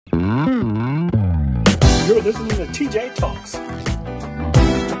You're listening to TJ Talks.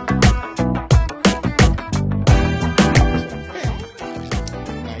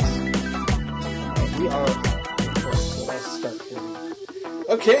 Let's start here.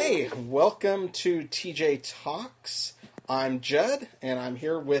 Okay, welcome to TJ Talks. I'm Judd, and I'm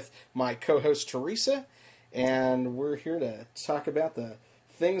here with my co-host Teresa, and we're here to talk about the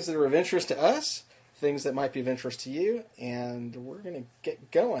things that are of interest to us, things that might be of interest to you, and we're going to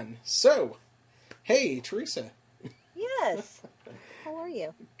get going. So, hey, Teresa. Yes. How are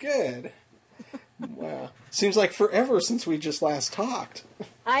you? Good. Wow. Seems like forever since we just last talked.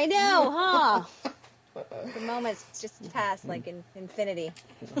 I know, huh? The moments just pass like in infinity.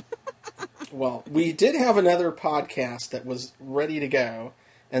 Well, we did have another podcast that was ready to go,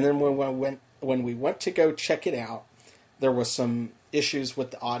 and then when we went to go check it out, there was some issues with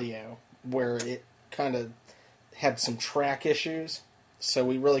the audio where it kind of had some track issues, so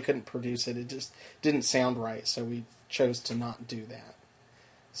we really couldn't produce it. It just didn't sound right, so we chose to not do that.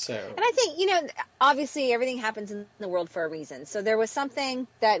 So, And I think, obviously everything happens in the world for a reason. So there was something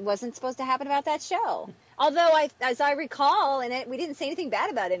that wasn't supposed to happen about that show. Although, as I recall, in it, we didn't say anything bad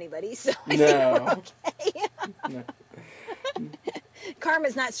about anybody, so I think we're okay. No.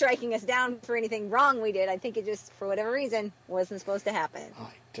 Karma's not striking us down for anything wrong we did. I think it just, for whatever reason, wasn't supposed to happen.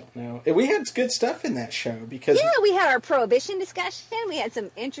 I don't know. We had good stuff in that show because... Yeah, we had our prohibition discussion. We had some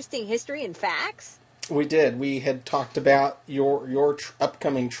interesting history and facts. We did. We had talked about your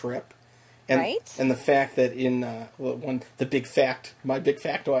upcoming trip, and right? And the fact that in my big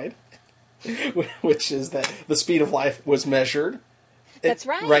factoid, which is that the speed of light was measured. That's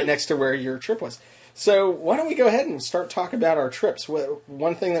right. Right next to where your trip was. So why don't we go ahead and start talking about our trips?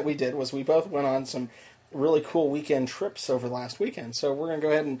 One thing that we did was we both went on some really cool weekend trips over the last weekend. So we're going to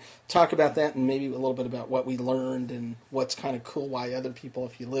go ahead and talk about that and maybe a little bit about what we learned and what's kind of cool, why other people,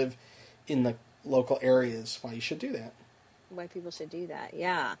 if you live in the local areas, why you should do that. Why people should do that,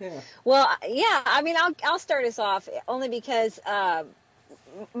 yeah. Yeah. Well, yeah, I mean, I'll start us off only because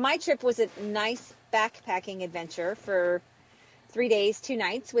my trip was a nice backpacking adventure for 3 days, 2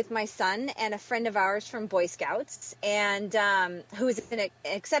 nights with my son and a friend of ours from Boy Scouts, and who is an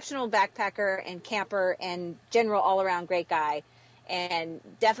exceptional backpacker and camper and general all-around great guy, and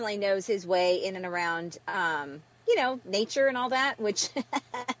definitely knows his way in and around, nature and all that, which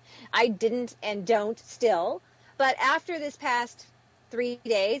I didn't and don't still. But after this past 3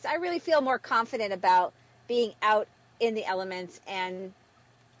 days, I really feel more confident about being out in the elements, and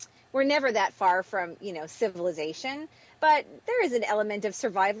we're never that far from, civilization. But there is an element of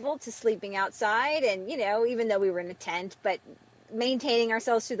survival to sleeping outside and, even though we were in a tent, but maintaining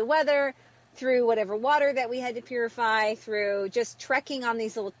ourselves through the weather, through whatever water that we had to purify, through just trekking on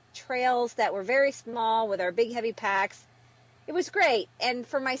these little trails that were very small with our big heavy packs. It was great. And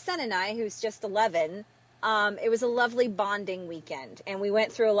for my son and I, who's just 11, it was a lovely bonding weekend. And we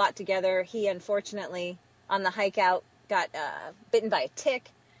went through a lot together. He, unfortunately, on the hike out, got bitten by a tick.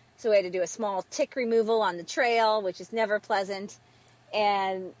 So we had to do a small tick removal on the trail, which is never pleasant.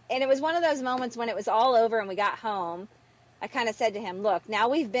 And it was one of those moments when it was all over and we got home. I kind of said to him, look, now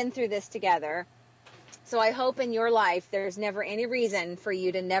we've been through this together. So I hope in your life there's never any reason for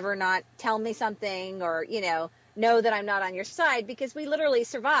you to never not tell me something or, know that I'm not on your side, because we literally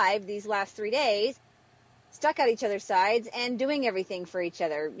survived these last 3 days, stuck at each other's sides and doing everything for each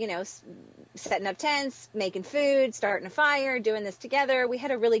other, setting up tents, making food, starting a fire, doing this together. We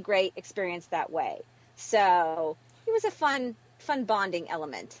had a really great experience that way. So it was a fun bonding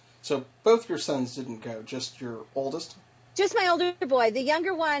element. So both your sons didn't go, just your oldest? Just my older boy. The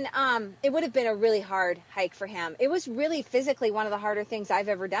younger one, it would have been a really hard hike for him. It was really physically one of the harder things I've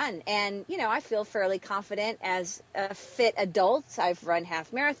ever done. And, I feel fairly confident as a fit adult. I've run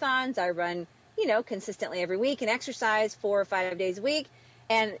half marathons. I run, consistently every week and exercise 4 or 5 days a week.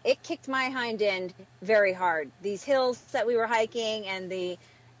 And it kicked my hind end very hard. These hills that we were hiking and the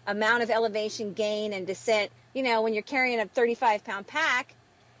amount of elevation gain and descent, when you're carrying a 35-pound pack,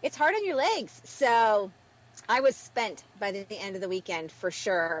 it's hard on your legs. So I was spent by the end of the weekend for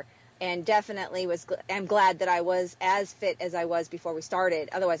sure, and definitely I'm glad that I was as fit as I was before we started.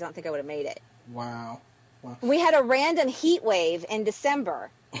 Otherwise, I don't think I would have made it. Wow. We had a random heat wave in December.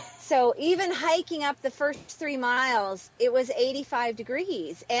 So even hiking up the first 3 miles, it was 85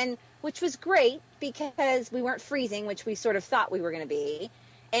 degrees, and which was great because we weren't freezing, which we sort of thought we were going to be.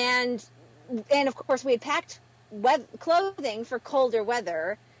 And of course, we had packed clothing for colder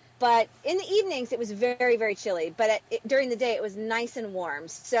weather. But in the evenings, it was very, very chilly. But during the day, it was nice and warm.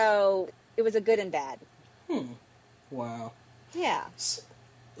 So it was a good and bad. Wow. Yeah.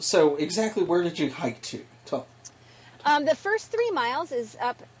 So exactly where did you hike to? The first 3 miles is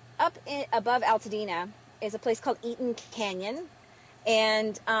up above Altadena is a place called Eaton Canyon,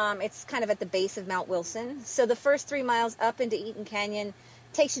 and it's kind of at the base of Mount Wilson. So the first 3 miles up into Eaton Canyon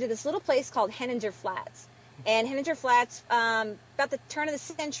takes you to this little place called Henninger Flats. And Henninger Flats, about the turn of the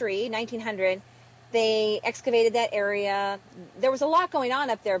century, 1900, they excavated that area. There was a lot going on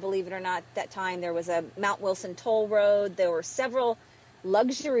up there, believe it or not, at that time. There was a Mount Wilson toll road. There were several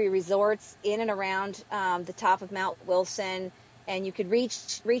luxury resorts in and around the top of Mount Wilson, and you could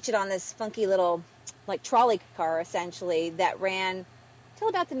reach it on this funky little, like, trolley car, essentially, that ran till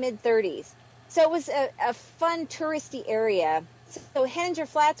about the mid-30s. So it was a fun touristy area. So Henninger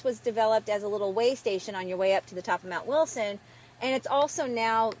Flats was developed as a little way station on your way up to the top of Mount Wilson, and it's also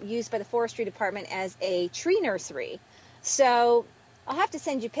now used by the Forestry Department as a tree nursery. So I'll have to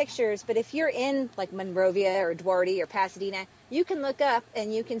send you pictures, but if you're in, like, Monrovia or Duarte or Pasadena, you can look up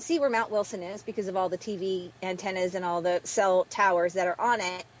and you can see where Mount Wilson is because of all the TV antennas and all the cell towers that are on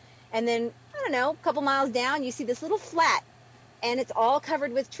it. And then, I don't know, a couple miles down, you see this little flat, and it's all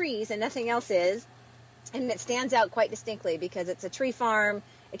covered with trees and nothing else is. And it stands out quite distinctly because it's a tree farm,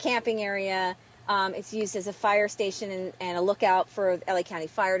 a camping area. It's used as a fire station and a lookout for the LA County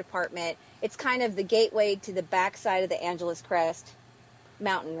Fire Department. It's kind of the gateway to the backside of the Angeles Crest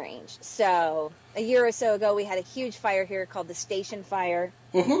mountain range. So a year or so ago, we had a huge fire here called the Station Fire,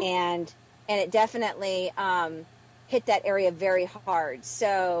 and it definitely hit that area very hard.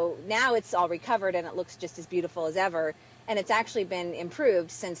 So now it's all recovered and it looks just as beautiful as ever. And it's actually been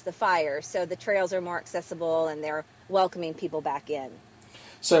improved since the fire. So the trails are more accessible and they're welcoming people back in.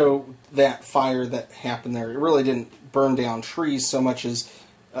 So that fire that happened there, it really didn't burn down trees so much as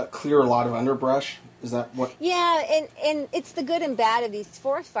clear a lot of underbrush. Is that what? Yeah, and it's the good and bad of these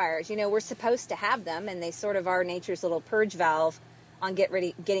forest fires. You know, we're supposed to have them, and they sort of are nature's little purge valve on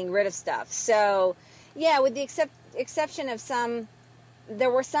getting rid of stuff. So, yeah, with the exception of some,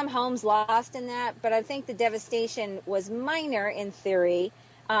 there were some homes lost in that, but I think the devastation was minor in theory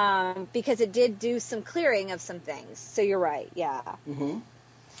because it did do some clearing of some things. So you're right, yeah. Mm-hmm.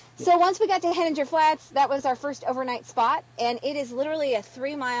 So once we got to Henninger Flats, that was our first overnight spot, and it is literally a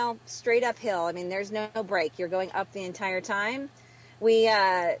 3-mile straight uphill. I mean, there's no break. You're going up the entire time. We,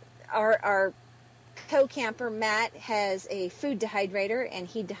 our co-camper, Matt, has a food dehydrator, and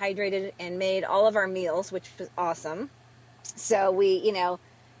he dehydrated and made all of our meals, which was awesome. So we,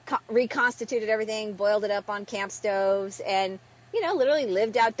 reconstituted everything, boiled it up on camp stoves, and, literally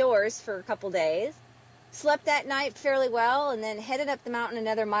lived outdoors for a couple days. Slept that night fairly well, and then headed up the mountain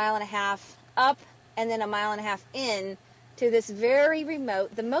another 1.5 miles up, and then 1.5 miles in to this very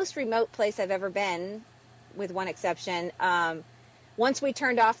remote, the most remote place I've ever been, with one exception. Once we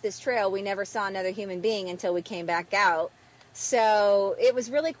turned off this trail, we never saw another human being until we came back out. So it was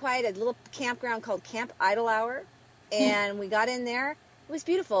really quite a little campground called Camp Idle Hour, and we got in there. It was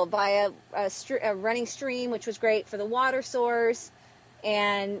beautiful by a running stream, which was great for the water source,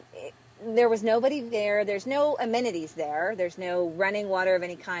 and there was nobody there. There's no amenities there. There's no running water of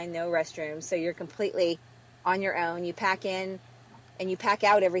any kind, no restrooms. So you're completely on your own. You pack in and you pack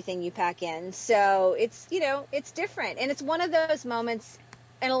out everything you pack in. So it's, it's different. And it's one of those moments,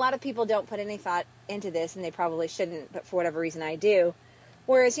 and a lot of people don't put any thought into this, and they probably shouldn't, but for whatever reason I do.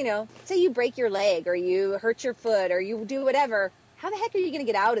 Whereas, say you break your leg or you hurt your foot or you do whatever, how the heck are you going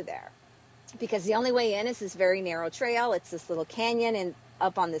to get out of there? Because the only way in is this very narrow trail. It's this little canyon and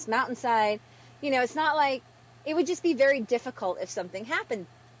up on this mountainside. It's not like, it would just be very difficult if something happened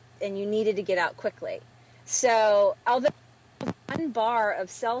and you needed to get out quickly. So although one bar of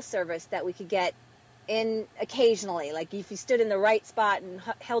cell service that we could get in occasionally, like if you stood in the right spot and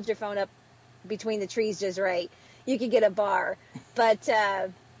held your phone up between the trees just right, you could get a bar. But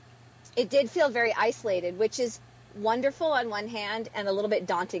it did feel very isolated, which is wonderful on one hand and a little bit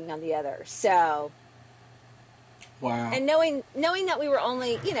daunting on the other. So wow. And knowing that we were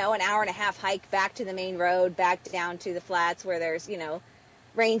only, an 1.5 hour hike back to the main road, back down to the flats where there's,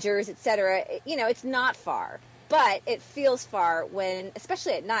 rangers, etc. It's not far, but it feels far when,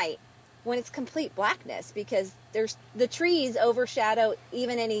 especially at night, when it's complete blackness, because the trees overshadow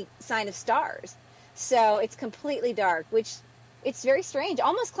even any sign of stars. So it's completely dark, which it's very strange,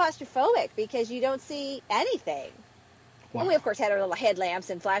 almost claustrophobic, because you don't see anything. Wow. And we, of course, had our little headlamps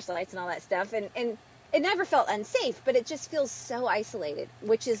and flashlights and all that stuff, and it never felt unsafe, but it just feels so isolated,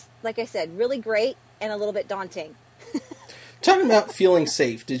 which is, like I said, really great and a little bit daunting. Talking about feeling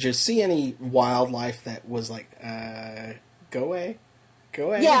safe, did you see any wildlife that was like, go away? Go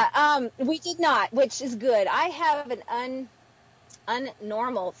away? Yeah, we did not, which is good. I have an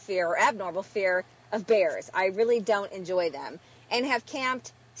abnormal fear of bears. I really don't enjoy them, and have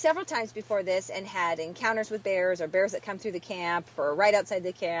camped several times before this and had encounters with bears or bears that come through the camp or right outside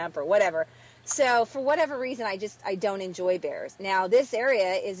the camp or whatever. So for whatever reason, I don't enjoy bears. Now, this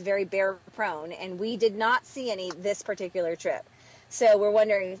area is very bear prone, and we did not see any this particular trip. So we're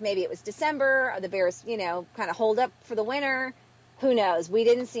wondering if maybe it was December, or the bears, kind of holed up for the winter. Who knows? We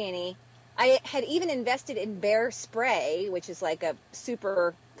didn't see any. I had even invested in bear spray, which is like a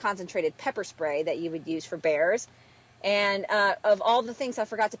super concentrated pepper spray that you would use for bears. And of all the things I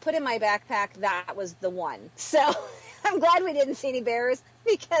forgot to put in my backpack, that was the one. So I'm glad we didn't see any bears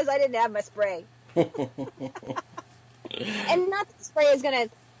because I didn't have my spray. And not that the spray is going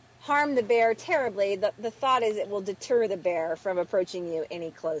to harm the bear terribly. The thought is it will deter the bear from approaching you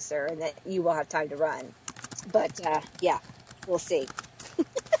any closer and that you will have time to run. But, yeah, we'll see.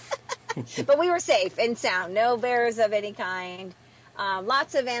 But we were safe and sound. No bears of any kind.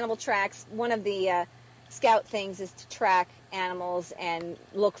 Lots of animal tracks. One of the scout things is to track animals and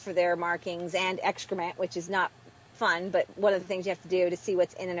look for their markings and excrement, which is not fun, but one of the things you have to do to see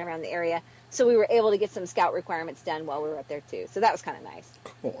what's in and around the area. So we were able to get some scout requirements done while we were up there too. So that was kind of nice.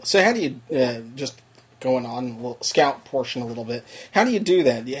 Cool. So how do you, just going on a little scout portion a little bit, how do you do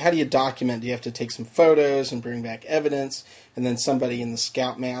that? How do you document? Do you have to take some photos and bring back evidence, and then somebody in the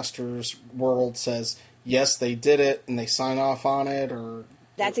Scoutmaster's world says, yes, they did it, and they sign off on it, or...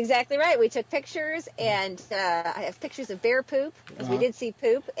 That's exactly right. We took pictures, and I have pictures of bear poop, because we did see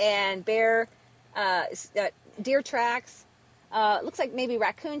poop, and deer tracks. Looks like maybe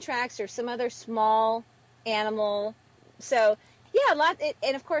raccoon tracks or some other small animal. So, yeah,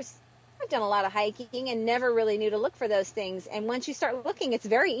 and of course, I've done a lot of hiking and never really knew to look for those things. And once you start looking, it's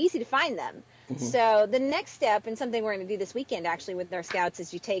very easy to find them. Mm-hmm. So the next step, and something we're going to do this weekend actually with our scouts,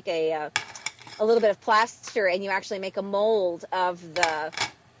 is you take a little bit of plaster and you actually make a mold of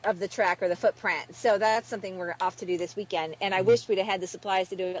the track or the footprint. So that's something we're off to do this weekend. And I wish we'd have had the supplies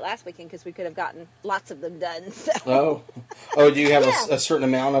to do it last weekend because we could have gotten lots of them done. So. Oh, do you have a certain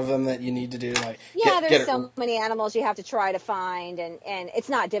amount of them that you need to do? There's so many animals you have to try to find, and it's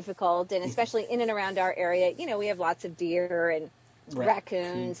not difficult. And especially in and around our area, we have lots of deer and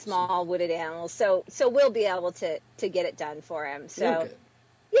raccoons, small wooded animals. So we'll be able to get it done for him. So.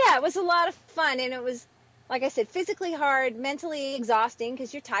 Yeah, it was a lot of fun, and it was, like I said, physically hard, mentally exhausting,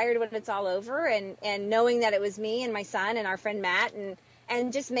 because you're tired when it's all over, and knowing that it was me and my son and our friend Matt,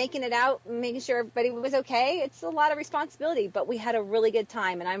 and just making it out, making sure everybody was okay, it's a lot of responsibility, but we had a really good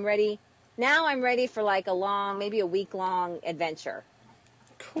time, and I'm ready for like maybe a week-long adventure.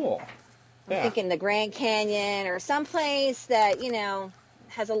 Cool. Yeah. I'm thinking the Grand Canyon or someplace that,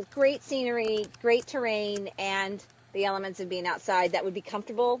 has a great scenery, great terrain, and the elements of being outside that would be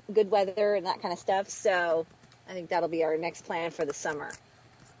comfortable, good weather, and that kind of stuff. So I think that'll be our next plan for the summer.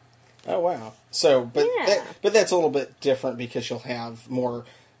 Oh, wow. So, but that's a little bit different because you'll have more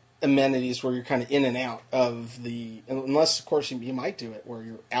amenities where you're kind of in and out of unless, of course, you might do it where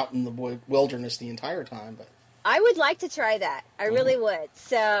you're out in the wilderness the entire time. But I would like to try that. I really would.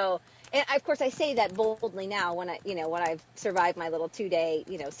 So, and of course, I say that boldly now when I've survived my little 2-day,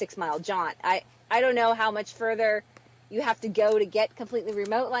 6-mile jaunt. I don't know how much further you have to go to get completely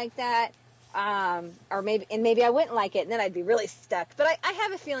remote like that, or maybe I wouldn't like it, and then I'd be really stuck. But I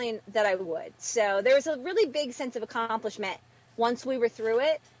have a feeling that I would. So there was a really big sense of accomplishment once we were through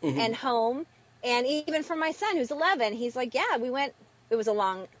it and home. And even for my son, who's 11, he's like, "Yeah, we went. It was a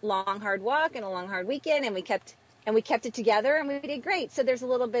long, hard walk and a long, hard weekend, and we kept it together, and we did great." So there's a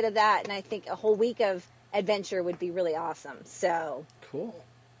little bit of that, and I think a whole week of adventure would be really awesome. So cool.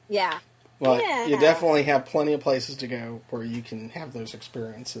 Yeah. Well, you definitely have plenty of places to go where you can have those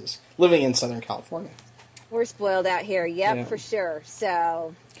experiences living in Southern California. We're spoiled out here, for sure.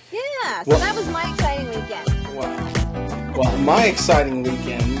 So, so that was my exciting weekend. Well, my exciting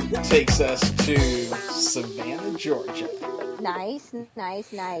weekend takes us to Savannah, Georgia. Nice.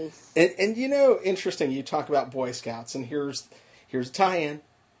 And interesting, you talk about Boy Scouts, and here's a tie-in.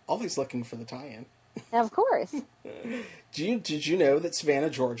 Always looking for the tie-in. Of course. Did you know that Savannah,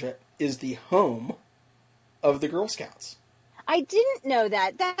 Georgia is the home of the Girl Scouts? I didn't know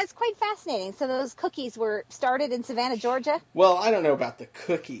that. That's quite fascinating. So those cookies were started in Savannah, Georgia? Well, I don't know about the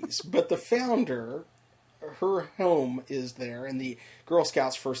cookies, but the founder, her home is there, and the Girl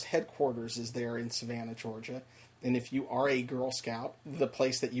Scouts' first headquarters is there in Savannah, Georgia. And if you are a Girl Scout, the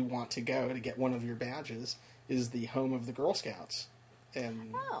place that you want to go to get one of your badges is the home of the Girl Scouts.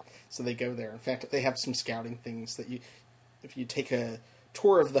 And so they go there. In fact, they have some scouting things that if you take a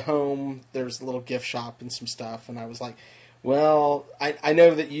tour of the home, there's a little gift shop and some stuff. And I was like, well, I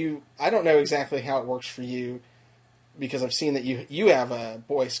know that I don't know exactly how it works for you because I've seen that you have a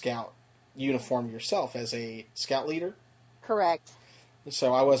Boy Scout uniform yourself as a scout leader. Correct.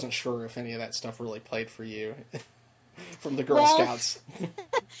 So I wasn't sure if any of that stuff really played for you from the Girl Well, Scouts.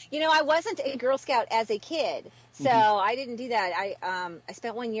 I wasn't a Girl Scout as a kid, so Mhm. I didn't do that. I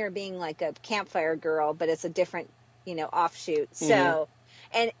spent 1 year being like a campfire girl, but it's a different, offshoot. Mhm. So,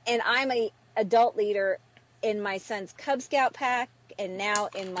 and I'm a adult leader in my son's Cub Scout pack, and now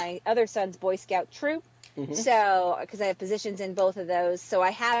in my other son's Boy Scout troop. Mhm. So, because I have positions in both of those, so I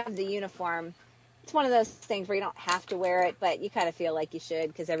have the uniform. It's one of those things where you don't have to wear it, but you kind of feel like you should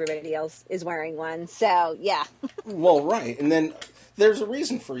because everybody else is wearing one. So, yeah. Well, right, and then there's a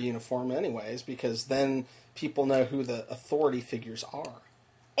reason for uniform, anyways, because then people know who the authority figures are.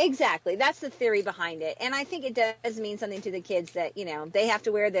 Exactly. That's the theory behind it. And I think it does mean something to the kids that, they have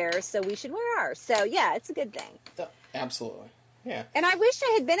to wear theirs, so we should wear ours. So, yeah, it's a good thing. Absolutely. Yeah. And I wish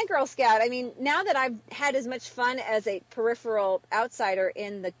I had been a Girl Scout. I mean, now that I've had as much fun as a peripheral outsider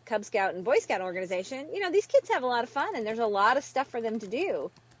in the Cub Scout and Boy Scout organization, these kids have a lot of fun, and there's a lot of stuff for them to do.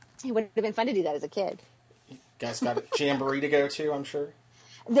 It would have been fun to do that as a kid. You guys got a jamboree to go to, I'm sure?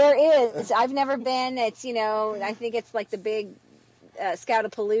 There is. I've never been. It's, I think it's like the big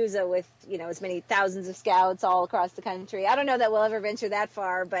Scoutapalooza with, as many thousands of scouts all across the country. I don't know that we'll ever venture that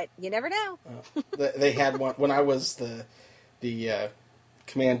far, but you never know. They had one when I was the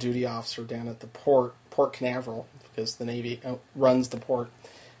command duty officer down at the Port Canaveral, because the Navy runs the port.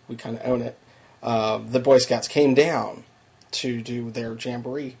 We kind of own it. The Boy Scouts came down to do their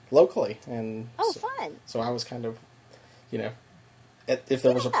jamboree locally, and Fun. So I was kind of, if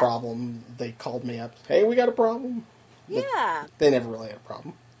there was a problem, they called me up. Hey, we got a problem. But Yeah. they never really had a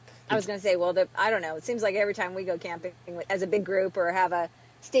problem. I was going to say, well, I don't know. It seems like every time we go camping as a big group or have a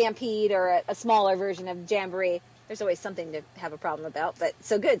stampede or a smaller version of jamboree, there's always something to have a problem about. But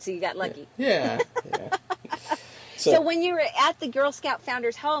so good. So you got lucky. Yeah. So when you were at the Girl Scout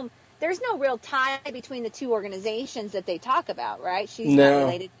founder's home, there's no real tie between the two organizations that they talk about, right? She's not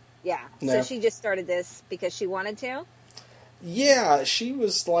related. Yeah. No. So she just started this because she wanted to? Yeah, she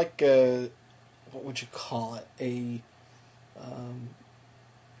was like what would you call it?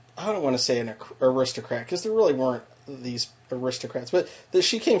 I don't want to say an aristocrat, because there really weren't these aristocrats, but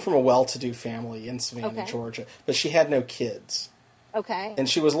she came from a well-to-do family in Savannah, Georgia, but she had no kids. Okay. And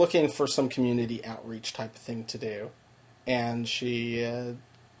she was looking for some community outreach type of thing to do, and she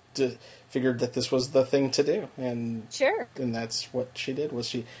figured that this was the thing to do, and sure. And that's what she did. Was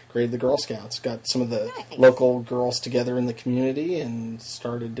she created the Girl Scouts, got some of the local girls together in the community, and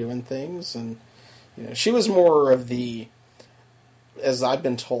started doing things. And she was more of the, as I've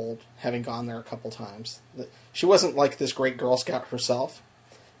been told, having gone there a couple times, that she wasn't like this great Girl Scout herself.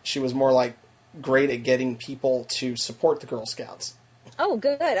 She was more like great at getting people to support the Girl Scouts. Oh,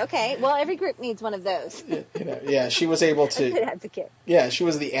 good. Okay. Well, every group needs one of those. Yeah, she was able to. A good advocate. Yeah, she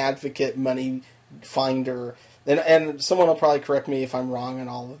was the advocate, money finder. And someone will probably correct me if I'm wrong on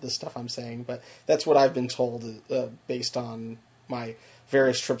all of this stuff I'm saying, but that's what I've been told based on my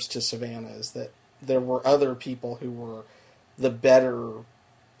various trips to Savannah, is that there were other people who were the better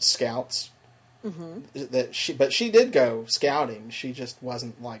scouts. Mm-hmm. But she did go scouting. She just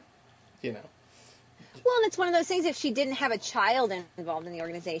wasn't like, Well, and it's one of those things, if she didn't have a child involved in the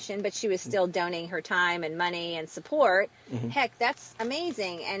organization, but she was still donating her time and money and support, heck, that's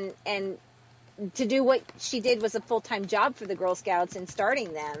amazing. And to do what she did was a full-time job for the Girl Scouts in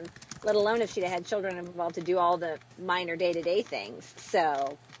starting them, let alone if she'd had children involved to do all the minor day-to-day things.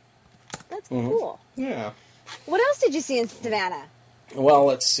 So that's cool. Yeah. What else did you see in Savannah? Well,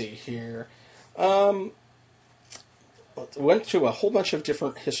 let's see here. Went to a whole bunch of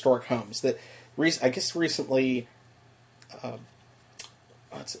different historic homes that, I guess recently,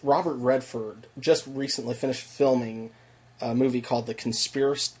 Robert Redford just recently finished filming a movie called The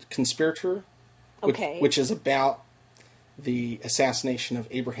Conspirator, which is about the assassination of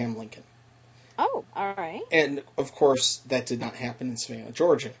Abraham Lincoln. Oh, all right. And, of course, that did not happen in Savannah,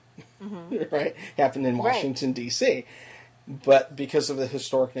 Georgia. Right? Happened in Washington, D.C. But because of the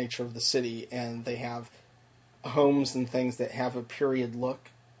historic nature of the city, and they have homes and things that have a period look.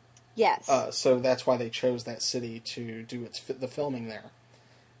 Yes. So that's why they chose that city to do the filming there.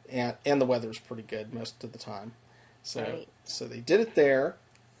 And the weather's pretty good most of the time. So they did it there,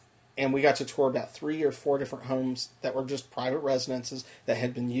 and we got to tour about 3 or 4 different homes that were just private residences that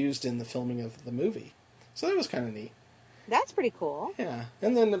had been used in the filming of the movie. So that was kind of neat. That's pretty cool. Yeah.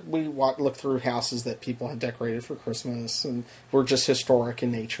 And then we looked through houses that people had decorated for Christmas and were just historic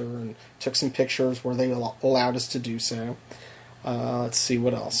in nature, and took some pictures where they allowed us to do so. Let's see,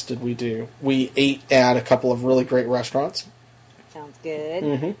 what else did we do? We ate at a couple of really great restaurants. Sounds good.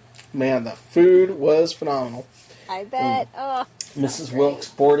 Mm-hmm. Man, the food was phenomenal. I bet. Mrs. Wilkes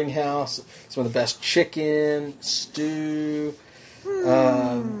Boarding House. Some of the best chicken, stew,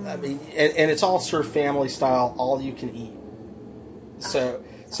 I mean, and it's all served family style, all you can eat. So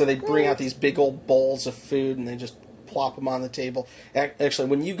they bring out these big old bowls of food and they just plop them on the table. Actually,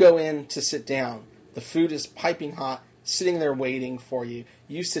 when you go in to sit down, the food is piping hot, sitting there waiting for you.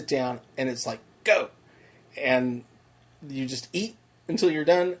 You sit down and it's like, go! And you just eat until you're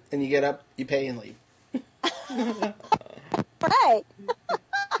done and you get up, you pay and leave. Right.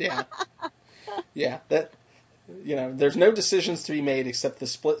 Yeah. Yeah. There's no decisions to be made except the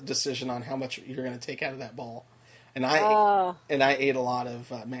split decision on how much you're going to take out of that bowl. And I ate a lot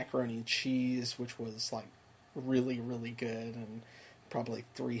of macaroni and cheese, which was like really, really good, and probably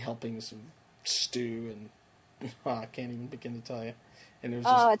 3 helpings of stew, and I can't even begin to tell you. And it was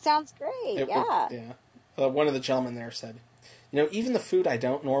just, it sounds great. yeah. One of the gentlemen there said, even the food I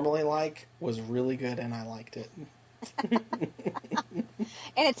don't normally like was really good, and I liked it. And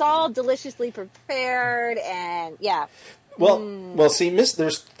it's all deliciously prepared, and yeah. Well, see,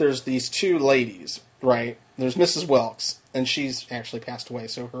 there's these 2 ladies, right? There's Mrs. Wilkes, and she's actually passed away,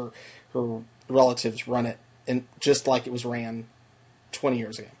 so her relatives run it, and just like it was ran 20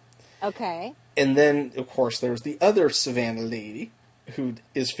 years ago. Okay. And then, of course, there's the other Savannah lady, who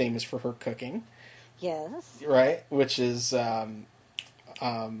is famous for her cooking. Yes. Right? Which is Miss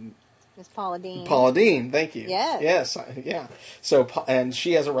Paula Dean. Paula Dean, thank you. Yes. Yes, yeah. So, and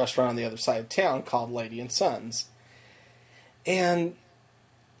she has a restaurant on the other side of town called Lady and Sons. And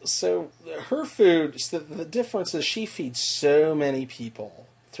so her food, so the difference is she feeds so many people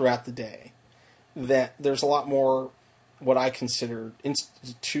throughout the day that there's a lot more what I consider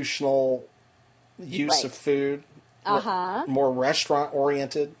institutional use of food. Uh-huh. More restaurant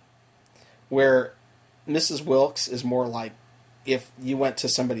oriented, where Mrs. Wilkes is more like if you went to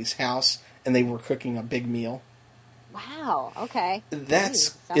somebody's house and they were cooking a big meal. Wow. Okay.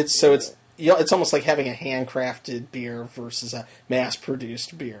 It's almost like having a handcrafted beer versus a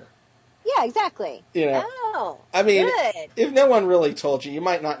mass-produced beer. Yeah, exactly. Oh, I mean, good. If no one really told you, you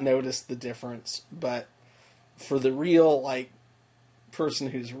might not notice the difference. But for the real person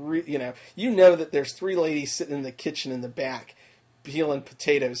who's that there's 3 ladies sitting in the kitchen in the back peeling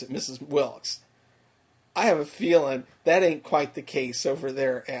potatoes at Mrs. Wilkes. I have a feeling that ain't quite the case over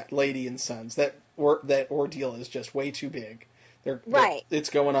there at Lady and Sons. That ordeal is just way too big. It's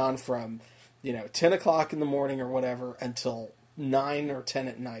going on from 10 o'clock in the morning or whatever until 9 or 10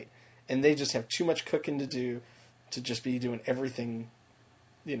 at night, and they just have too much cooking to do to just be doing everything,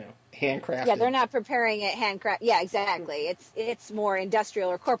 handcrafted. Yeah, they're not preparing it handcraft. Yeah, exactly. It's more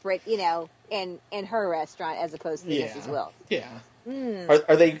industrial or corporate, in her restaurant as opposed to Mrs. Wilkes. Yeah.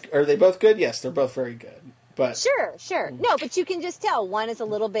 Are they both good? Yes, they're both very good. But sure. No, but you can just tell one is a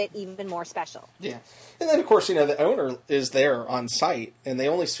little bit even more special. Yeah. And then of course, the owner is there on site, and they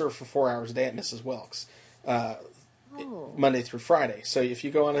only serve for 4 hours a day at Mrs. Wilkes. Monday through Friday. So if you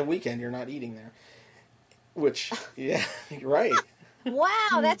go on a weekend, you're not eating there. Which, yeah, you're right.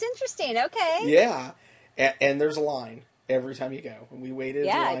 Wow, that's interesting. Okay. Yeah. And there's a line every time you go. We waited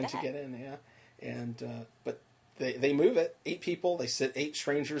in line to get in, And, but they move it. 8 people. They sit 8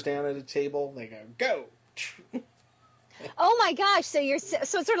 strangers down at a table. They go. Oh my gosh! So so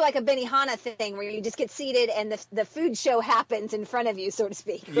it's sort of like a Benihana thing where you just get seated and the food show happens in front of you, so to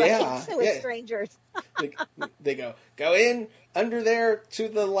speak. Right? Yeah, with strangers. they go in under there to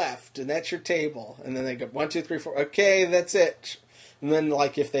the left, and that's your table. And then they go 1, 2, 3, 4. Okay, that's it. And then,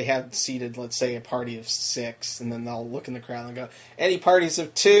 if they have seated, let's say, a party of 6, and then they'll look in the crowd and go, "Any parties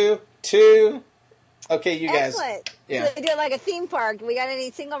of 2? Okay, you guys." Excellent. Yeah. So they do it like a theme park. We got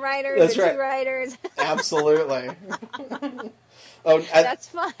any single riders That's or right. 2 riders? Absolutely. That's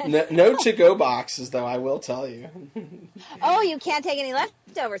fun. No to-go boxes, though, I will tell you. Oh, you can't take any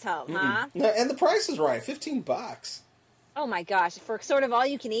leftovers home, huh? No, and the price is right, $15. Oh my gosh, for sort of all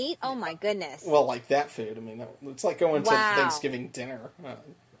you can eat? Oh my goodness. Well, like that food. I mean, it's like going to Thanksgiving dinner.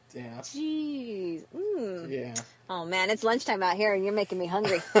 Yeah. Jeez. Yeah. Oh man, it's lunchtime out here and you're making me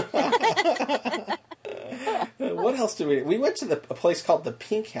hungry. What else did we went to a place called the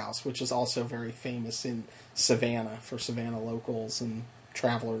Pink House, which is also very famous in Savannah for Savannah locals and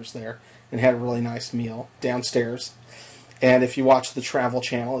travelers there, and had a really nice meal downstairs. And if you watch the Travel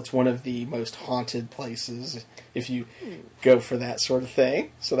Channel, it's one of the most haunted places if you go for that sort of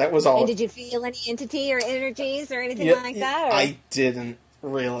thing. So that was all. And did you feel any entity or energies or anything like that? Or? I didn't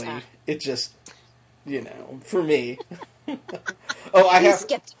really. It just, for me. I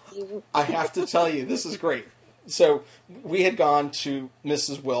have to tell you, this is great. So we had gone to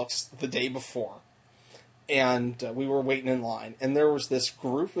Mrs. Wilkes the day before, and we were waiting in line, and there was this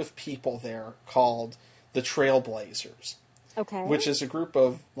group of people there called the Trailblazers. Okay. Which is a group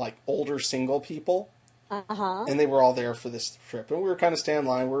of older single people Uh-huh. And they were all there for this trip. And we were kind of standing in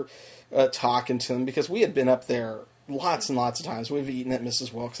line. We're talking to them because we had been up there lots and lots of times. We've eaten at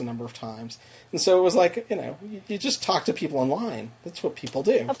Mrs. Wilkes a number of times. And so it was like, you just talk to people in line. That's what people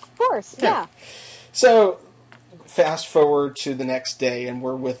do. Of course, yeah. So fast forward to the next day, and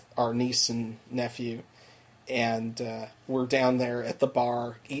we're with our niece and nephew. And we're down there at the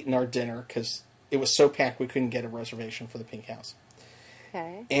bar eating our dinner because it was so packed we couldn't get a reservation for the Pink House.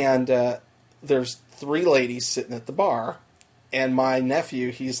 Okay. And there's 3 ladies sitting at the bar, and my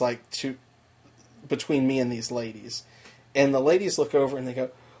nephew, he's like between me and these ladies. And the ladies look over and they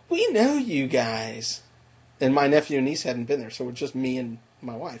go, "We know you guys." And my nephew and niece hadn't been there, so it was just me and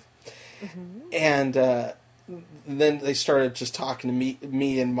my wife. Mm-hmm. And then they started just talking to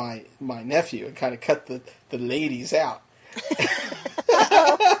me and my nephew and kind of cut the ladies out.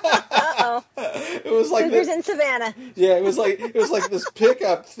 Uh-oh. It was like Cougars in Savannah. Yeah, it was like this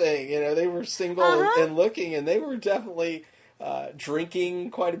pickup thing. They were single and looking, and they were definitely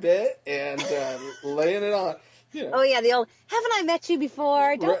drinking quite a bit and laying it on. Oh yeah, the old "Haven't I met you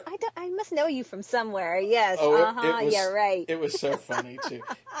before? I must know you from somewhere." Yes. Yeah, right. It was so funny too.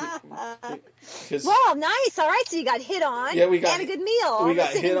 Well, nice. All right, so you got hit on. Yeah, we got and a good meal. We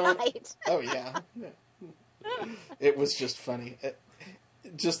got hit on. Night. Oh yeah. It was just funny.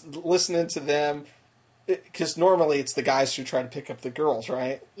 Just listening to them, because normally it's the guys who try to pick up the girls,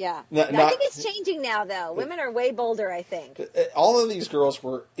 right? Yeah. I think it's changing now, though. Women are way bolder, I think. All of these girls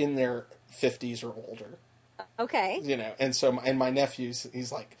were in their 50s or older. Okay. And so my nephew's,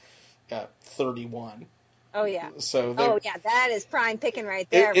 he's like 31. Oh, yeah. So yeah, that is prime picking right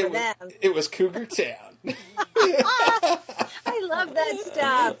there for them. It was Cougar Town. I love that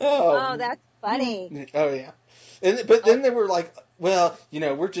stuff. Oh, that's funny. Oh, yeah. But then they were like, well,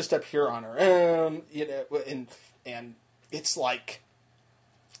 we're just up here on our own, and it's like,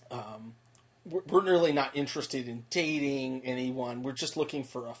 we're really not interested in dating anyone. We're just looking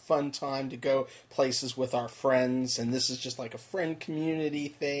for a fun time to go places with our friends, and this is just like a friend community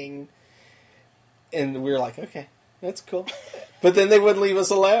thing. And we were like, okay, that's cool. But then they wouldn't leave us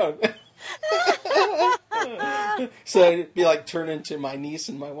alone. So it'd be like turn into my niece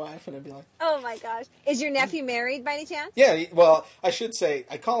and my wife, and I'd be like, oh my gosh. Is your nephew married by any chance? Yeah, well, I should say,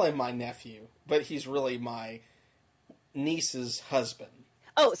 I call him my nephew, but he's really my niece's husband.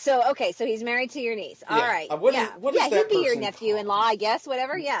 Oh, so he's married to your niece. All right. What is that he'd be your person nephew-in-law, called? I guess,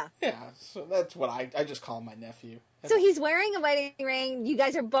 whatever, yeah. Yeah, so that's what I just call him my nephew. So he's wearing a wedding ring. You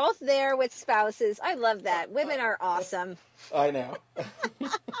guys are both there with spouses. I love that. Women are awesome. I know.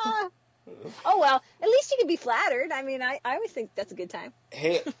 Oh, well, at least you can be flattered. I mean, I always think that's a good time.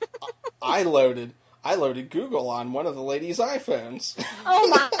 Hey, I loaded Google on one of the ladies' iPhones. Oh,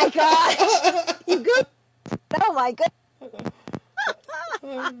 my gosh. You good? Oh, my goodness.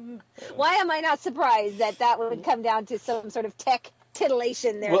 Why am I not surprised that would come down to some sort of tech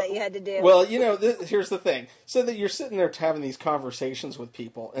titillation there that you had to do? Well, here's the thing. So that you're sitting there having these conversations with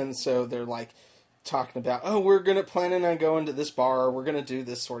people, and so they're like talking about, oh, we're planning on going to this bar, we're going to do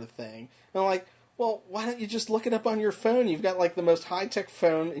this sort of thing. And I'm like, well, why don't you just look it up on your phone? You've got like the most high-tech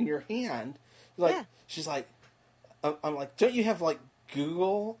phone in your hand. She's like, I'm like, don't you have like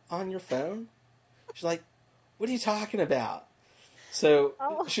Google on your phone? She's like, what are you talking about? So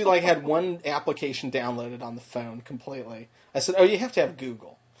she like had one application downloaded on the phone completely. I said, oh, you have to have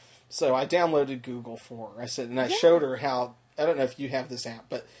Google. So I downloaded Google for her. I said, and I showed her how, I don't know if you have this app,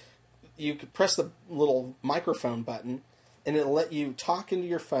 but you could press the little microphone button and it'll let you talk into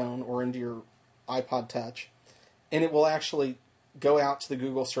your phone or into your iPod Touch, and it will actually go out to the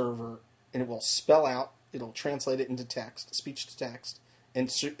Google server and it will spell out, it'll translate it into text, speech to text, and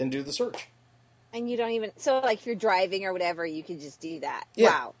do the search. And you don't even, so like if you're driving or whatever, you can just do that. Yeah.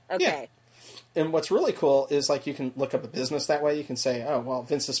 Wow. Okay. Yeah. And what's really cool is like you can look up a business that way. You can say, oh, well,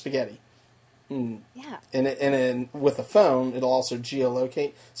 Vince's Spaghetti. Yeah. And with a phone, it'll also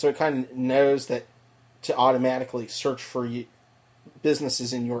geolocate, so it kind of knows that to automatically search for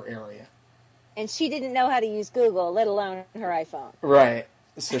businesses in your area. And she didn't know how to use Google, let alone her iPhone. Right.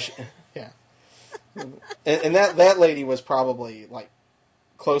 So yeah. and that lady was probably like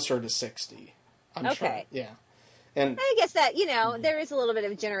closer to 60. I'm sure. Yeah. And I guess that, there is a little bit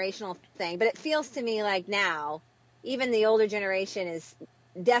of a generational thing, but it feels to me like now, even the older generation is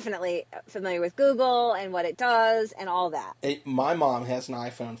definitely familiar with Google and what it does and all that. My mom has an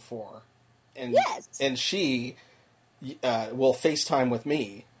iPhone 4. And, yes. And she will FaceTime with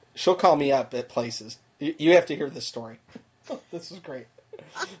me. She'll call me up at places. You have to hear this story. This is great.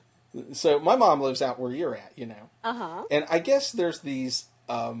 So my mom lives out where you're at, Uh-huh. And I guess there's these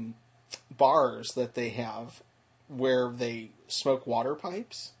bars that they have where they smoke water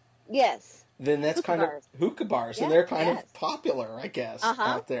pipes. Yes. then that's Hookah kind bars. of hookah bars, and Yeah, they're kind yes. of popular, I guess, Uh-huh.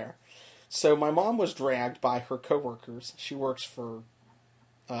 out there. So my mom was dragged by her coworkers. She works for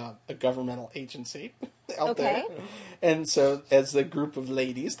a governmental agency out Okay. there. And so as the group of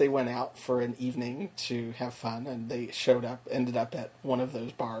ladies, they went out for an evening to have fun, and they ended up at one of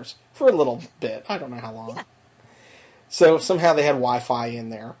those bars for a little bit. I don't know how long. Yeah. So somehow they had Wi-Fi in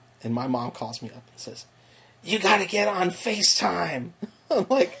there, and my mom calls me up and says, "You got to get on FaceTime." I'm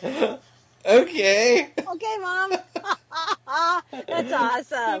like, okay. Okay, Mom. That's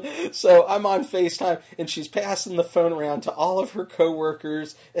awesome. So I'm on FaceTime, and she's passing the phone around to all of her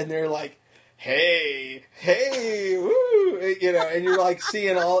coworkers, and they're like, "Hey, hey, woo!" You know, and you're like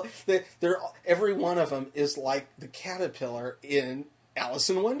seeing every one of them is like the caterpillar in Alice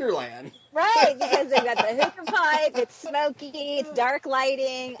in Wonderland. Right, because they've got the hookah pipe, it's smoky, it's dark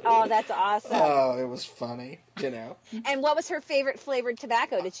lighting. Oh, that's awesome. Oh, it was funny, you know. And what was her favorite flavored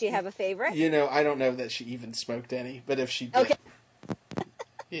tobacco? Did she have a favorite? You know, I don't know that she even smoked any, but if she did, Okay.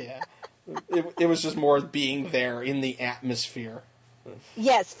 yeah, it was just more being there in the atmosphere.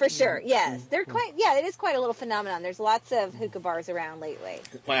 Yes, for sure. Yes. They're quite, yeah, it is quite a little phenomenon. There's lots of hookah bars around lately.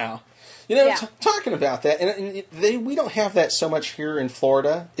 Wow. You know, Yeah. talking about that, we don't have that so much here in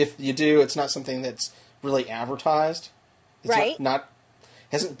Florida. If you do, it's not something that's really advertised. It's Right.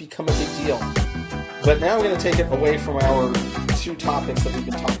 hasn't become a big deal. But now we're going to take it away from our two topics that we've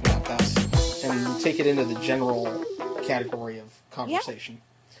been talking about, Gus, and take it into the general category of conversation.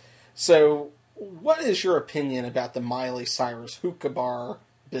 So, what is your opinion about the Miley Cyrus hookah bar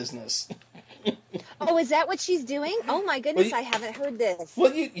business? Oh, is that what she's doing? Oh my goodness, Well, I haven't heard this.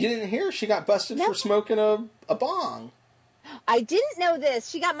 Well, you didn't hear? She got busted No. for smoking a bong. I didn't know this.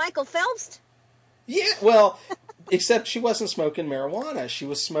 She got Michael Phelps. Yeah, well, except she wasn't smoking marijuana. She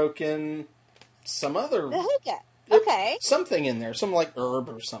was smoking some other... The hookah. Okay. Something in there. Some, like, herb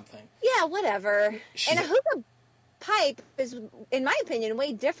or something. Yeah, whatever. She's And a hookah pipe is, in my opinion,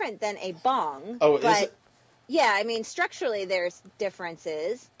 way different than a bong. Oh, but, is it? Yeah, I mean, structurally there's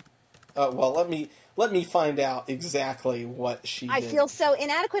differences. Well, let me find out exactly what she did. I feel so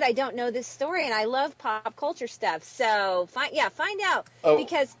inadequate. I don't know this story, and I love pop culture stuff. So, find out. Oh,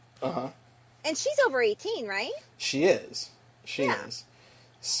 because, Uh-huh. and she's over 18, right? She is. She Yeah. is.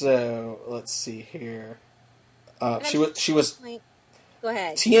 So, let's see here. And She I'm was... Go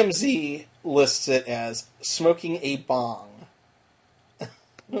ahead. TMZ lists it as smoking a bong.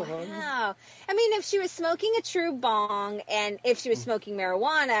 Wow. I mean, if she was smoking a true bong and if she was smoking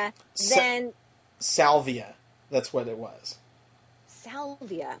marijuana, then Salvia. That's what it was.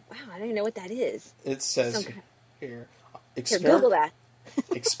 salvia. Wow, I don't even know what that is. It says Some kind- here. Here, Google that.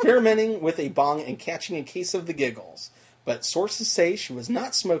 Experimenting with a bong and catching a case of the giggles. But sources say she was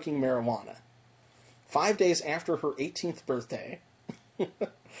not smoking marijuana. 5 days after her 18th birthday.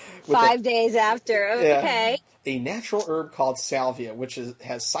 5 days after. Okay. A natural herb called salvia, which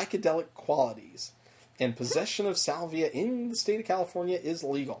has psychedelic qualities. And possession of salvia in the state of California is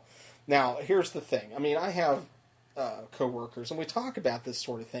legal. Now, here's the thing. I mean, I have coworkers, and we talk about this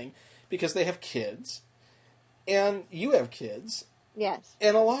sort of thing because they have kids, and you have kids, Yes.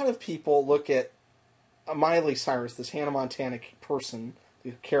 and a lot of people look at Miley Cyrus, this Hannah Montana person,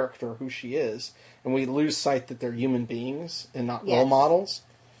 the character who she is, and we lose sight that they're human beings and not role Yes. models.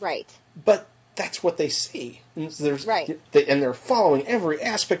 Right. But that's what they see. And Right. And they're following every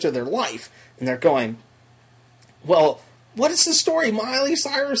aspect of their life, and they're going, well, what is the story? Miley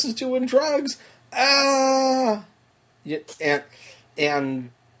Cyrus is doing drugs. And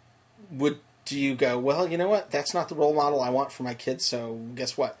do you go, well, you know what? That's not the role model I want for my kids, so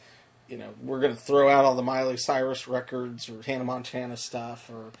guess what? You know, we're going to throw out all the Miley Cyrus records or Hannah Montana stuff,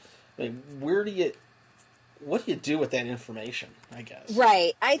 or I mean, what do you do with that information, I guess?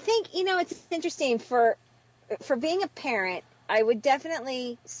 Right. I think, it's interesting for being a parent, I would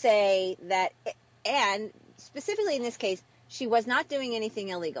definitely say that, and specifically in this case, she was not doing anything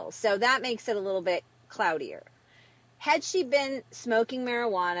illegal. So that makes it a little bit cloudier. Had she been smoking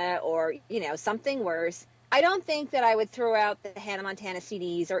marijuana or, something worse, I don't think that I would throw out the Hannah Montana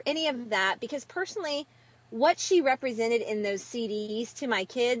CDs or any of that, because personally, what she represented in those CDs to my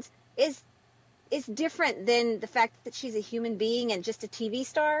kids is different than the fact that she's a human being and just a TV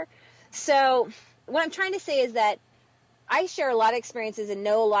star. So what I'm trying to say is that I share a lot of experiences and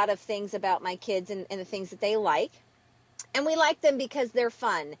know a lot of things about my kids and the things that they like. And we like them because they're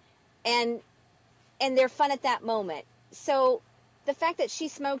fun. And they're fun at that moment. So the fact that she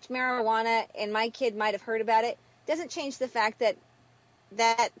smoked marijuana and my kid might have heard about it doesn't change the fact that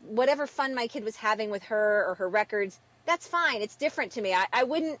whatever fun my kid was having with her or her records, that's fine. It's different to me. I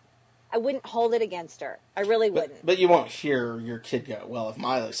wouldn't I wouldn't hold it against her. I really wouldn't. But you won't hear your kid go, well, if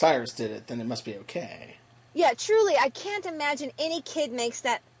Miley Cyrus did it, then it must be okay. Yeah, truly, I can't imagine any kid makes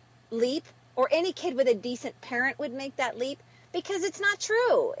that leap, or any kid with a decent parent would make that leap, because it's not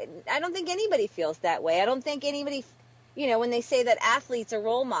true. I don't think anybody feels that way. I don't think anybody, when they say that athletes are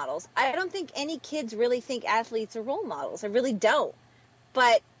role models, I don't think any kids really think athletes are role models. I really don't.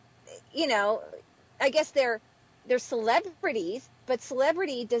 But, I guess they're celebrities, but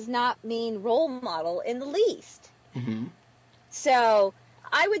celebrity does not mean role model in the least. Mm-hmm. So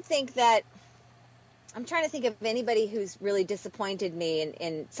I would think that, I'm trying to think of anybody who's really disappointed me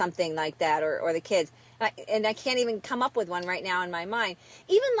in something like that, or the kids. And I can't even come up with one right now in my mind.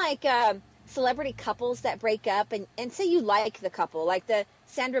 Even like celebrity couples that break up, and say you like the couple, like the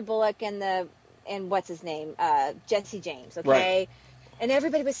Sandra Bullock and what's his name, Jesse James, okay? Right. And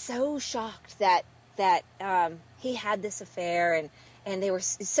everybody was so shocked that he had this affair, and they were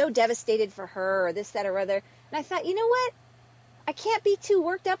so devastated for her, or this, that, or other. And I thought, you know what? I can't be too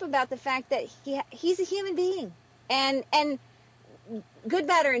worked up about the fact that he's a human being, and good,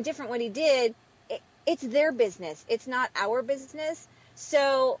 bad, or indifferent what he did, it's their business. It's not our business.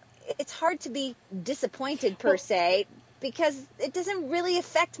 So it's hard to be disappointed per se, because it doesn't really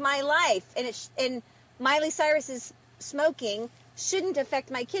affect my life. And Miley Cyrus's smoking shouldn't affect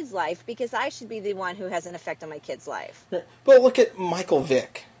my kid's life, because I should be the one who has an effect on my kid's life. But look at Michael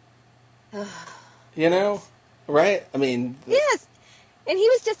Vick. Right? I mean... Yes. And he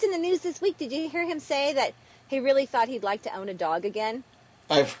was just in the news this week. Did you hear him say that he really thought he'd like to own a dog again?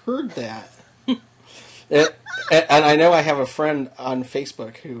 I've heard that. and I know I have a friend on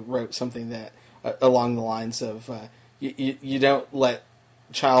Facebook who wrote something that along the lines of, you don't let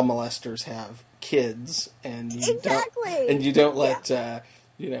child molesters have kids, and you don't let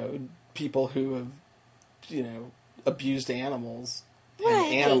people who have abused animals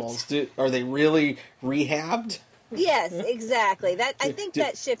and animals are they really rehabbed? Yes, exactly. I think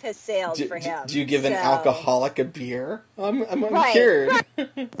that ship has sailed for him. Do you give an alcoholic a beer? I'm right, cured.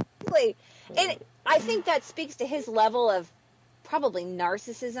 Right. And I think that speaks to his level of probably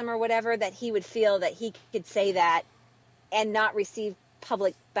narcissism or whatever, that he would feel that he could say that and not receive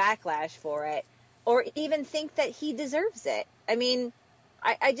public backlash for it, or even think that he deserves it. I mean,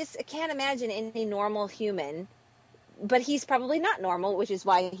 I can't imagine any normal human, but he's probably not normal, which is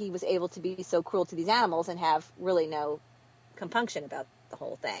why he was able to be so cruel to these animals and have really no compunction about the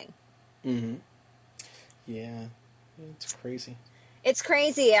whole thing. Mm-hmm. Yeah, it's crazy. It's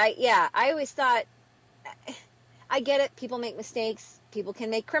crazy. I always thought, I get it. People make mistakes. People can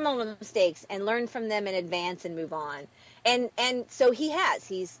make criminal mistakes and learn from them and advance and move on. And so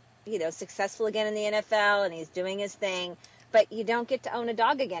he's successful again in the NFL, and he's doing his thing. But you don't get to own a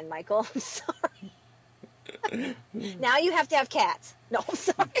dog again, Michael. I'm sorry. Now you have to have cats. No, I'm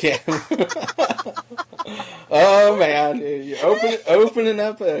sorry. Oh man, you're opening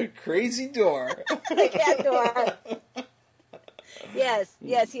up a crazy door. The cat door. Yes.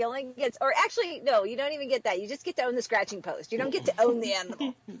 He only gets, or actually, no, you don't even get that. You just get to own the scratching post. You don't get to own the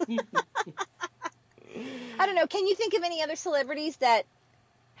animal. I don't know. Can you think of any other celebrities that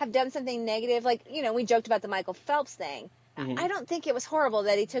have done something negative? Like, we joked about the Michael Phelps thing. Mm-hmm. I don't think it was horrible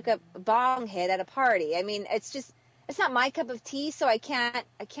that he took a bong hit at a party. I mean, it's not my cup of tea, so I can't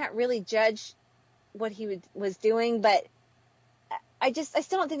really judge what he was doing, but I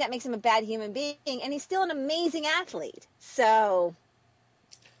still don't think that makes him a bad human being, and he's still an amazing athlete. So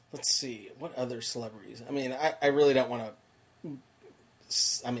let's see, what other celebrities? I mean, I really don't want to.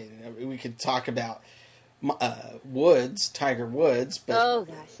 I mean, we could talk about Tiger Woods, but oh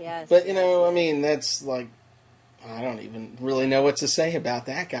gosh, yes. But I mean, that's like, I don't even really know what to say about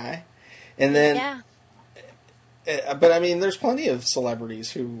that guy. And then, but I mean, there's plenty of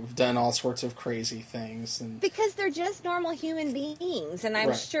celebrities who've done all sorts of crazy things, and because they're just normal human beings. And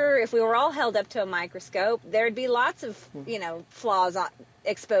I'm sure if we were all held up to a microscope, there'd be lots of flaws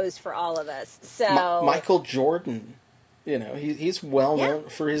exposed for all of us. So Michael Jordan, he's well known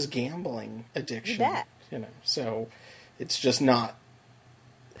for his gambling addiction. You bet. So it's just not.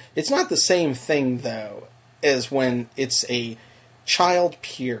 It's not the same thing though as when it's a child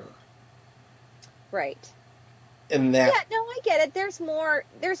peer. Right. And that. Yeah, no, I get it. There's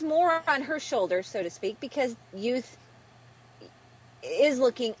more on her shoulders, so to speak, because youth is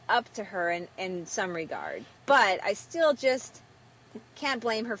looking up to her in some regard. But I still just can't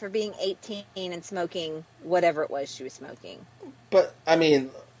blame her for being 18 and smoking whatever it was she was smoking. But, I mean,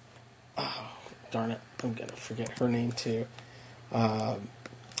 oh, darn it, I'm going to forget her name too.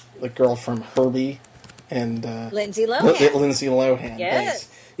 The girl from Herbie and Lindsay Lohan. Lindsay Lohan. Yes.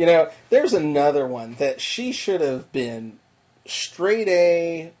 Thanks. There's another one that she should have been straight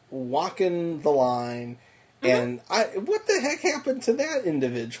A, walking the line, and what the heck happened to that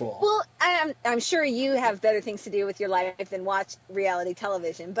individual? Well, I'm sure you have better things to do with your life than watch reality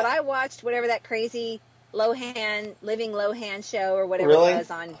television, but I watched whatever that crazy Living Lohan show or whatever Really? it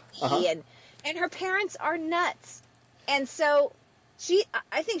was on TV, and her parents are nuts. And so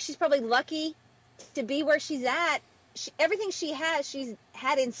I think she's probably lucky to be where she's at. Everything she's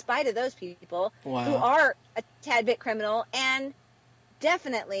had in spite of those people who are a tad bit criminal and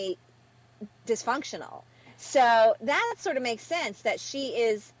definitely dysfunctional. So that sort of makes sense that she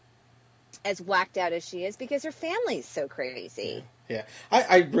is as whacked out as she is because her family's so crazy. Yeah.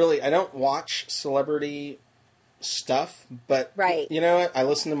 I don't watch celebrity stuff, but you know what? I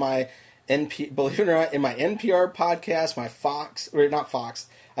listen to my believe it or not, in my NPR podcast, my not Fox,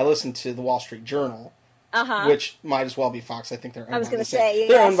 I listen to the Wall Street Journal. Which might as well be Fox. I think they're owned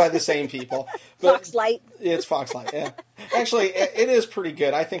they're owned by the same people. But Foxlight. It's Foxlight, yeah. Actually, it is pretty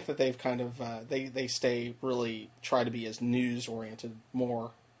good. I think that they've kind of, they try to be as news-oriented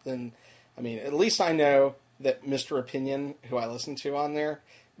more than, at least I know that Mr. Opinion, who I listen to on there,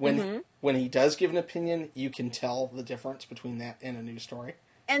 when he does give an opinion, you can tell the difference between that and a news story.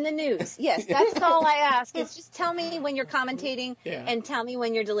 And the news, yes, that's all I ask. Is just tell me when you're commentating and tell me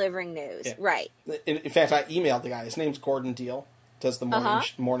when you're delivering news. Yeah. Right. In fact, I emailed the guy. His name's Gordon Deal. Does the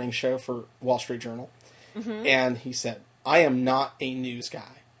morning show for Wall Street Journal. And he said, I am not a news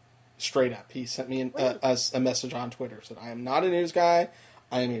guy. Straight up. He sent me a message on Twitter. Said, I am not a news guy.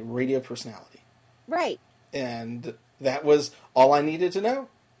 I am a radio personality. Right. And that was all I needed to know.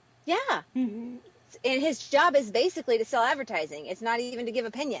 Yeah. And his job is basically to sell advertising. It's not even to give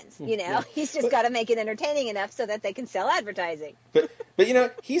opinions, Yeah. He's just got to make it entertaining enough so that they can sell advertising. But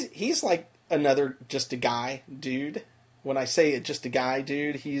he's like another just a guy dude. When I say just a guy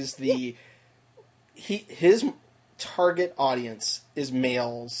dude, he's his target audience is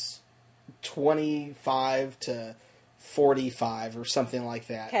males 25 to 45 or something like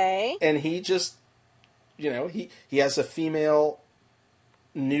that. Okay. And he just, he has a female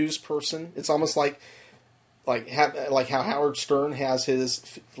news person. It's almost like how Howard Stern has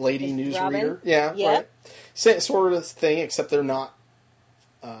his lady news reader. Yeah, right. Same sort of thing, except they're not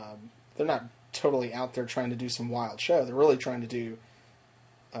totally out there trying to do some wild show. They're really trying to do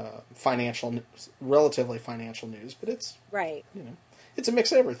relatively financial news, but it's right. It's a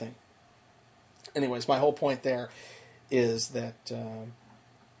mix of everything. Anyways, my whole point there is that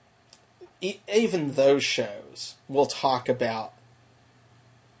even those shows will talk about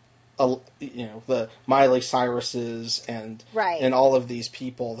the Miley Cyruses and all of these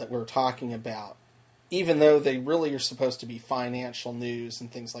people that we're talking about, even though they really are supposed to be financial news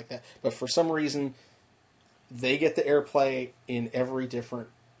and things like that. But for some reason, they get the airplay in every different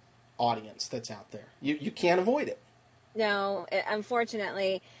audience that's out there. You can't avoid it. No,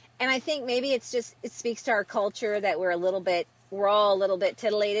 unfortunately. And I think maybe it speaks to our culture that we're all a little bit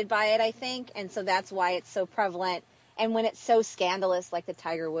titillated by it, I think. And so that's why it's so prevalent. And when it's so scandalous, like the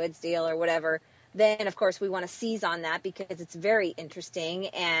Tiger Woods deal or whatever, then, of course, we want to seize on that because it's very interesting.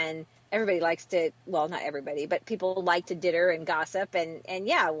 And everybody likes to, well, not everybody, but people like to ditter and gossip. And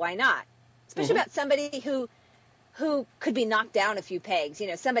yeah, why not? Especially about somebody who could be knocked down a few pegs.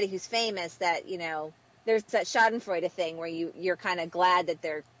 Somebody who's famous that, there's that Schadenfreude thing where you're kind of glad that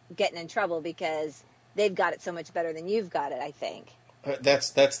they're getting in trouble because they've got it so much better than you've got it, I think.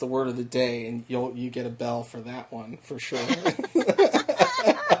 That's the word of the day, and you get a bell for that one for sure.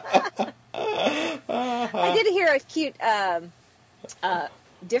 I did hear a cute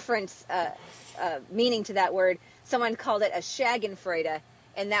difference meaning to that word. Someone called it a Schadenfreude,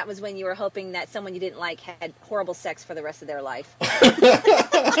 and that was when you were hoping that someone you didn't like had horrible sex for the rest of their life.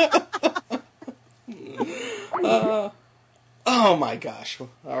 Oh my gosh!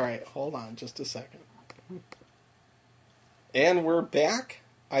 All right, hold on just a second. And we're back,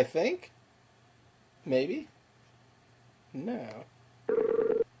 I think. Maybe? No.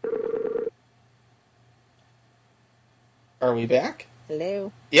 Are we back?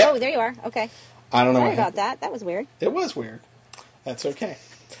 Hello. Yep. Oh, there you are. Okay. I don't know. Sorry about that. That was weird. It was weird. That's okay.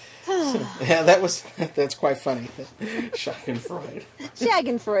 Yeah, that's quite funny. Schadenfreude.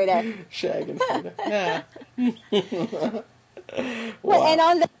 Schadenfreude. Schadenfreude. Yeah. Well, and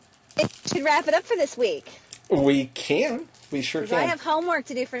on we should wrap it up for this week. We can. We sure can. I have homework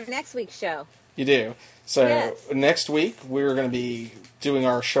to do for next week's show. You do. So next week we're going to be doing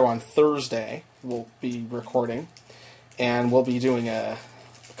our show on Thursday. We'll be recording, and we'll be doing a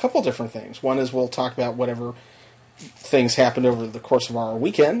couple different things. One is we'll talk about whatever things happened over the course of our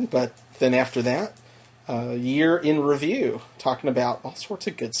weekend, but then after that, year in review, talking about all sorts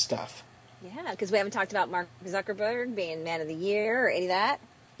of good stuff. Yeah, because we haven't talked about Mark Zuckerberg being Man of the Year or any of that.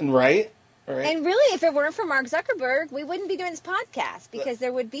 Right? Right. And really, if it weren't for Mark Zuckerberg, we wouldn't be doing this podcast because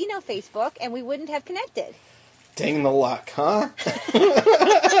there would be no Facebook and we wouldn't have connected. Dang the luck, huh?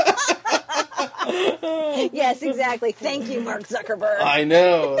 Yes, exactly. Thank you, Mark Zuckerberg. I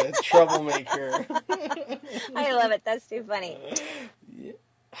know, a troublemaker. I love it. That's too funny. Yeah.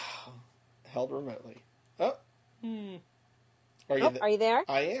 Held remotely. Oh. Are you there?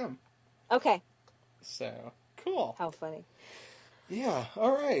 I am. Okay. So, cool. How funny. Yeah,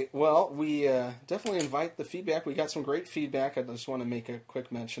 all right. Well, we definitely invite the feedback. We got some great feedback I just want to make a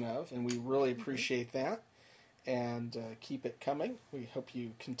quick mention of, and we really appreciate that. And keep it coming. We hope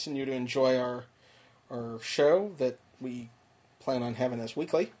you continue to enjoy our show that we plan on having as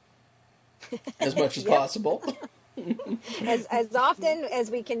weekly, as much as possible. as often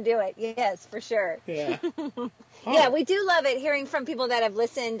as we can do it. Yes, for sure. Yeah. Yeah, we do love it hearing from people that have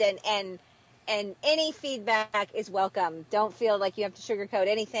listened, and any feedback is welcome. Don't feel like you have to sugarcoat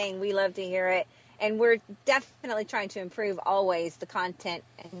anything. We love to hear it. And we're definitely trying to improve always the content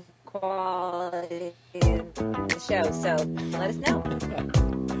and quality of the show. So let us know.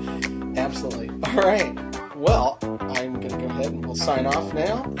 Absolutely. All right. Well, I'm going to go ahead and we'll sign off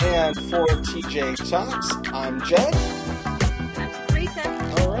now. And for TJ Talks, I'm Judd. I'm Teresa.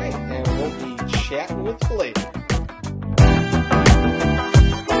 All right. And we'll be chatting with you later.